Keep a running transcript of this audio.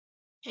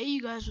Hey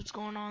you guys, what's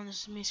going on?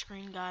 This is me,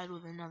 Screen Guide,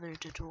 with another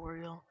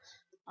tutorial.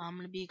 I'm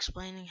going to be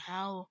explaining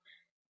how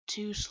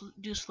to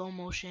do slow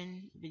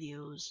motion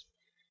videos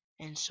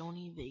in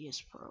Sony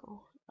Vegas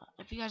Pro.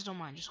 If you guys don't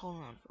mind, just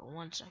hold on for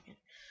 1 second.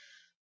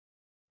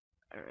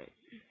 Alright,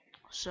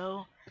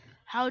 so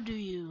how do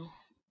you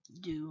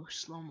do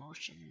slow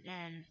motion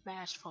and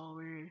fast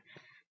forward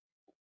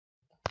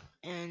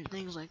and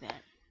things like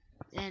that?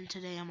 And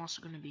today I'm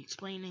also going to be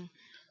explaining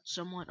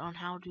somewhat on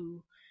how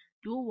to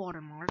do a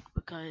watermark,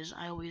 because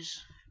I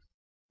always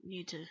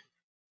need to,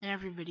 in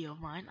every video of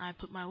mine, I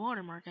put my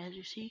watermark. As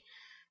you see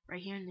right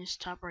here in this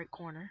top right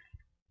corner,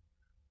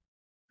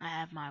 I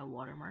have my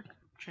watermark,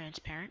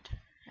 transparent.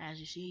 As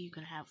you see, you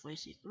can halfway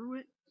see through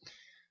it.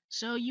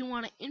 So you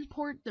want to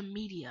import the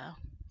media.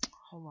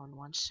 Hold on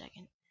 1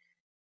 second.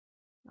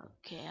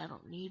 Okay, I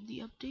don't need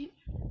the update.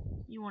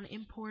 You want to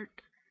import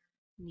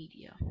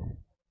media.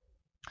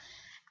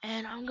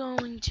 And I'm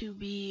going to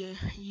be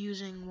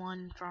using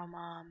one from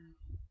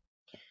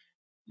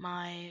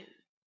my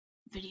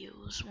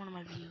videos, one of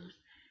my videos.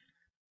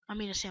 I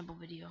mean a sample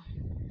video.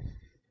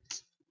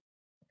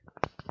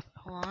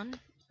 Hold on.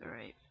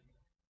 Alright.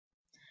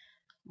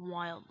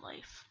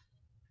 Wildlife.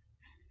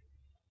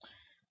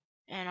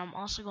 And I'm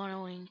also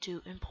going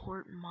to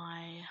import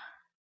my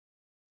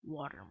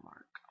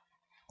watermark.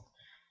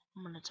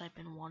 I'm going to type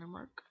in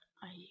watermark.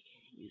 I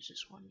use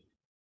this one.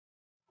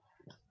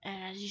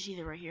 And as you see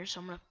that right here,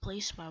 so I'm going to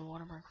place my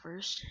watermark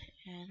first.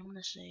 And I'm going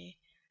to say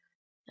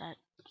that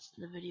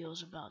the video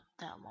is about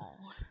that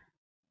long.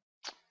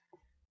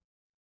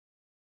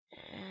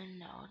 And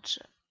now it's,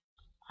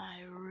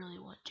 I really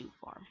went too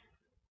far.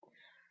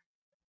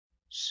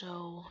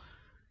 So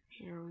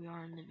here we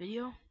are in the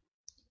video.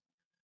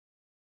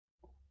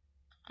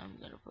 I'm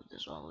going to put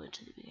this all the way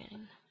to the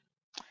beginning.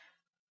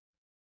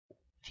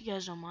 If you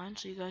guys don't mind,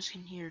 so you guys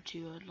can hear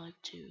too, I'd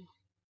like to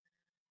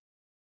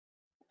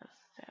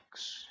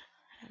effects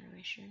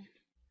animation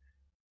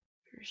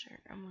cursor.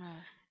 I'm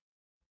gonna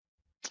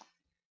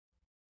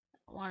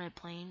want it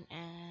plain,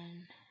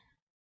 and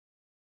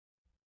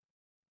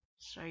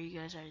sorry you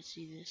guys had to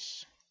see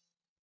this.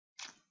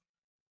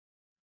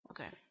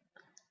 Okay,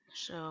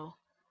 so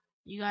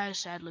you guys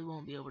sadly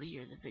won't be able to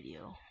hear the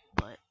video,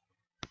 but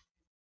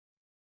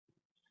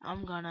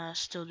I'm gonna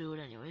still do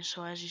it anyway.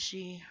 So as you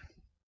see,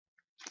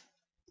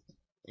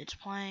 it's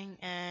playing,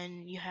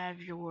 and you have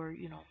your,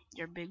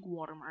 your big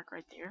watermark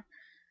right there,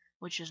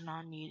 which is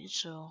not needed.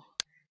 So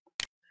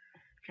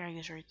drag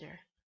this right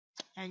there,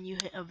 and you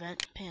hit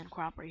event pan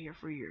crop right here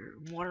for your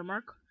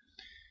watermark.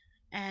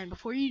 And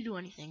before you do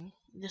anything,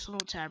 this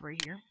little tab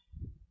right here,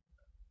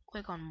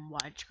 click on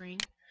widescreen,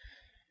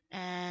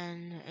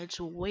 and it's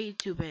way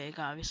too big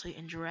obviously,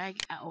 and drag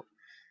out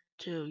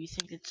to you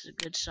think it's a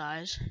good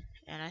size.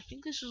 And I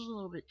think this is a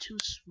little bit too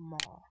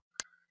small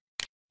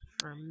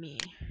for me,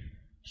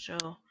 so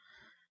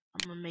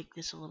I'm gonna make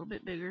this a little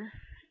bit bigger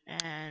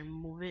and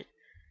move it,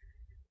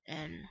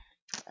 and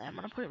I'm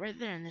gonna put it right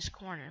there in this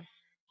corner,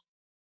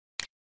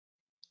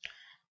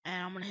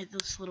 and I'm gonna hit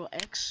this little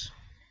X,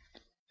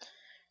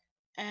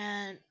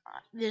 and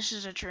this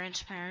is a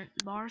transparent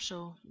bar,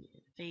 so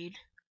fade.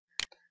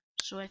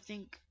 So I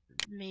think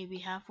maybe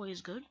halfway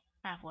is good,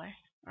 halfway,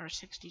 or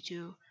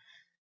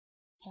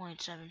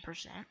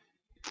 62.7%,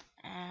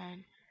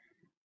 and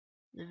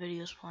the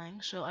video's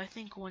playing. So I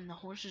think when the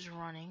horse is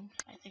running,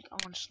 I think I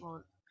want to slow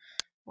it.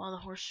 While the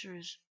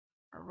horses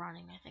are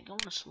running, I think I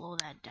want to slow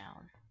that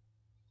down.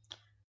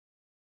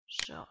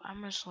 So I'm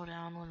going to slow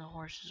down when the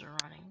horses are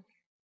running,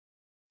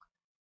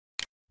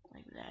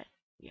 like that.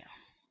 Yeah,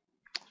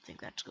 I think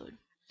that's good.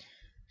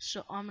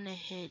 So I'm going to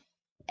hit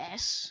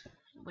S,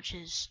 which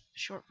is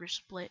short for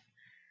split,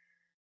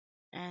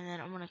 and then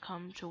I'm going to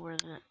come to where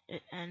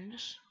it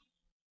ends.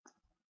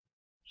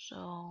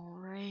 So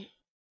right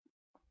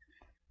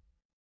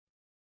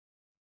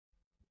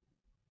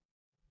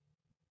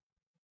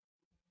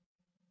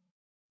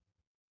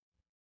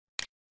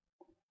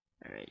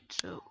Alright,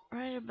 so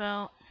right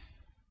about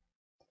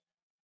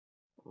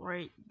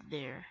right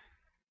there,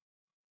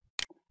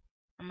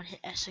 I'm gonna hit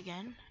S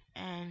again,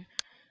 and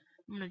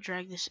I'm gonna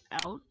drag this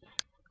out.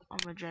 I'm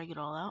gonna drag it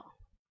all out,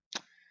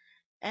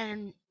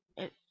 and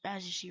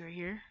as you see right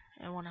here,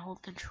 and when I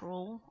hold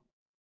Control,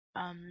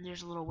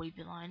 there's a little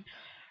wavy line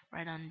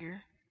right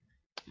under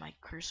my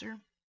cursor,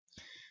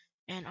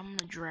 and I'm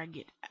gonna drag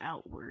it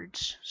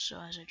outwards. So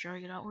as I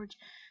drag it outwards,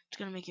 it's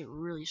gonna make it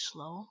really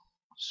slow.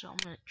 So I'm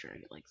gonna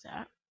drag it like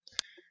that,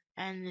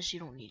 and this you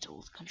don't need to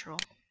hold Control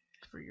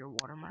for your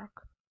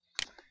watermark,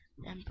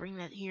 and bring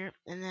that here,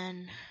 and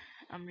then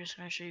I'm just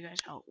gonna show you guys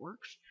how it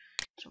works.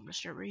 So I'm gonna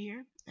start right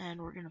here, and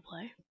we're gonna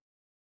play.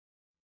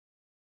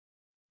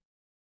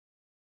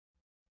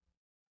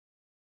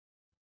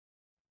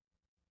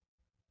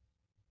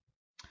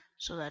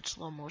 So that's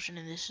slow motion,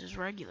 and this is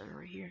regular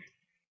right here.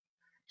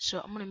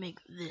 So I'm gonna make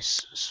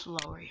this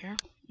slow right here.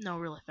 No,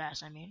 really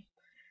fast, I mean.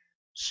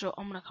 So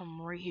I'm gonna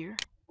come right here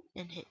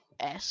and hit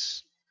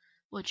S,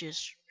 which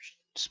is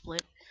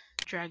split.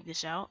 Drag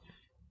this out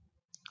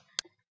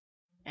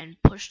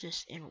and push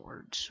this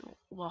inwards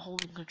while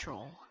holding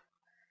Control.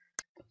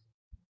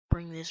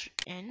 bring this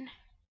in,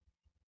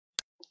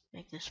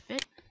 make this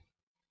fit,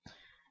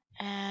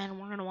 and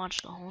we're gonna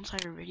watch the whole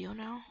entire video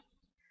now.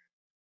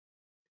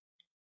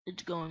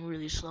 It's going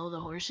really slow, the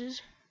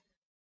horses.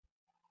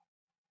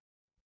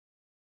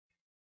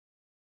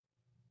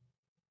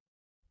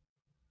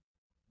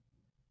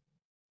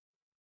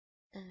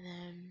 And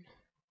then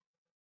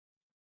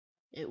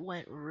it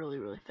went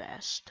really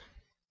fast.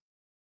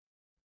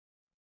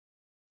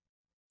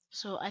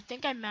 So I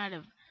think I might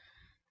have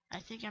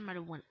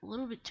went a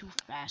little bit too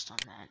fast on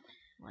that.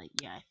 Like,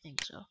 yeah, I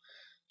think so.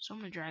 So I'm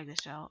gonna drag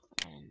this out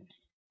and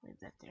leave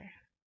that there.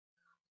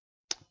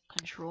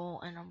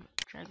 Control, and I'm gonna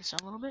drag this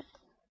out a little bit.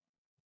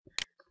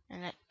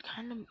 And that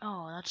kind of,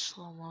 oh, that's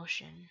slow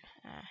motion.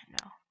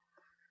 No.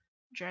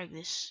 Drag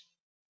this.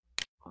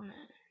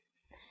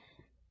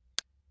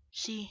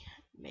 See,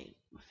 made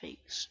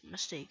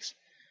mistakes.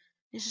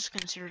 This is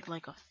considered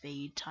like a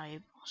fade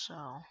type,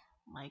 so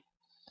like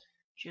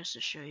just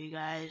to show you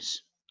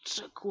guys, it's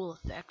a cool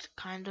effect,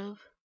 kind of.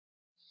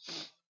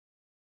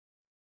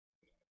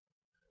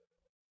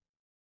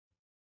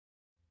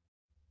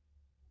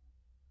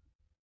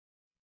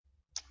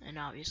 And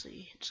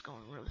obviously, it's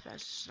going really fast.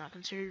 It's not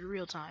considered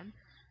real time.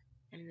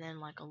 And then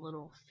like a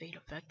little fade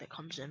effect that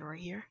comes in right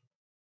here.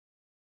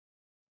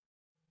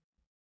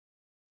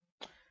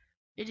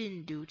 It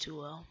didn't do too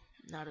well,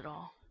 not at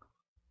all.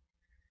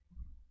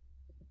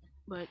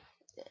 But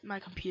my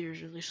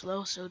computer's really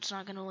slow, so it's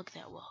not gonna look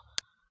that well.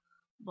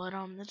 But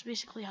that's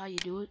basically how you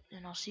do it,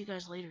 and I'll see you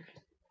guys later.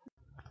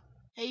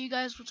 Hey you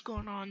guys, what's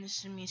going on? This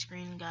is me,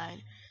 Screen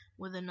Guide,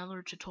 with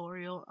another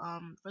tutorial.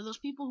 For those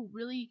people who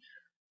really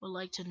would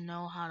like to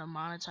know how to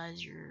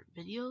monetize your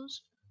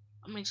videos,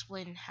 I'm gonna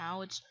explain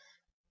how. It's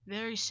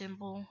very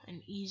simple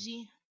and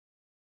easy.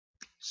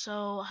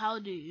 So how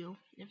do you?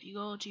 If you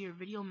go to your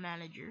video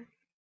manager,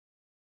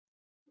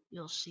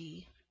 you'll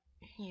see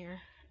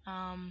here.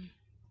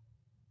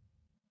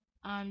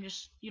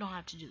 You don't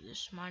have to do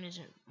this. Mine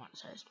isn't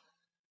monetized.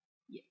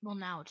 Yeah, well,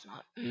 now it's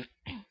not.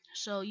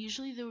 So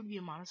usually there would be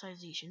a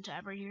monetization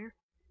tab right here,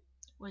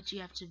 which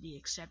you have to be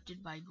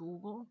accepted by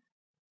Google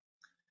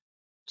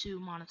to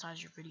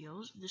monetize your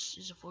videos. This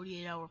is a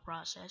 48-hour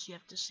process. You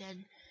have to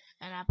send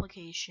an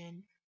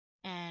application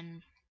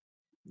and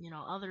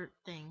other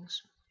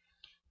things.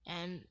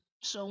 And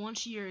so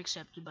once you're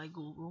accepted by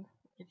Google,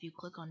 if you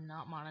click on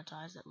not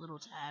monetize, that little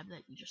tab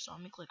that you just saw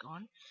me click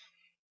on,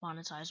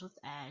 monetize with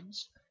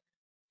ads,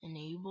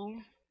 enable,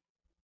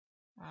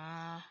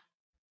 I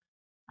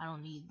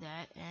don't need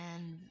that,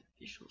 and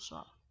visual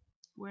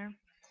software.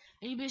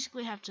 And you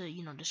basically have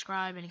to,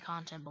 describe any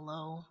content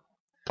below,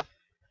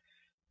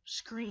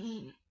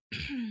 screen,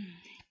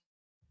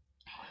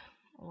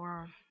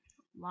 or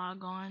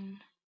log on,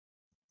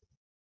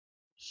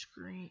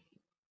 screen,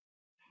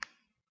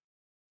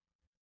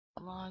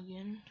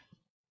 login,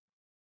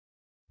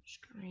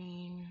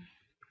 screen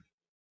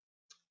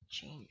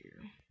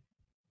changer,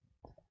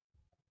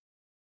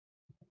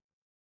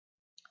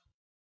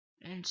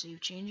 and save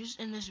changes.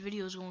 And this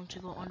video is going to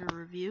go under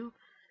review,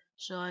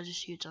 so as you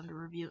see, it's under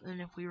review.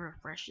 And if we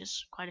refresh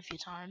this quite a few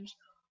times,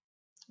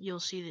 you'll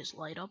see this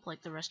light up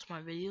like the rest of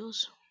my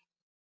videos.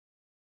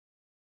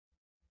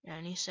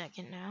 Any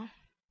second now.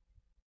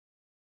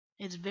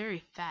 It's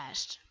very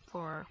fast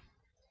for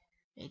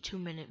a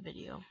 2-minute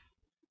video.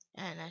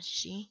 And as you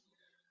see,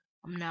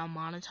 I'm now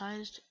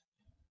monetized.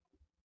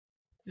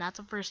 Not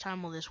the first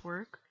time will this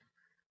work,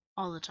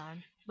 all the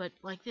time, but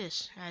like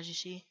this, as you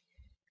see,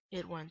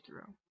 it went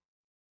through.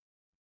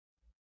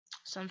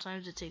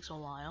 Sometimes it takes a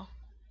while,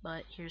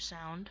 but here's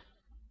sound.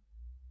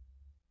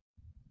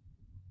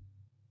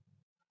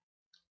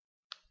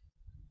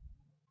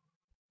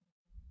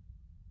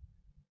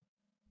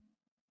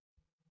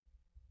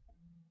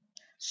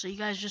 So you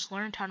guys just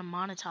learned how to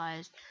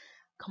monetize.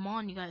 Come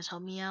on, you guys,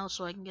 help me out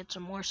so I can get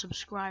some more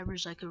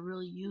subscribers. I could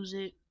really use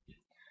it.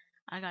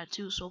 I got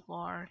 2 so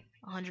far,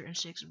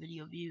 106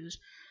 video views.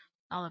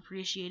 I'll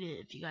appreciate it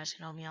if you guys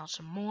can help me out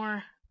some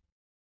more.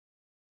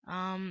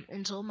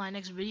 Until my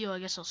next video, I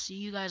guess I'll see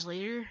you guys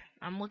later.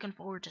 I'm looking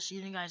forward to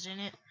seeing you guys in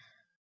it.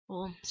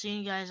 Well, seeing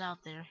you guys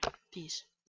out there. Peace.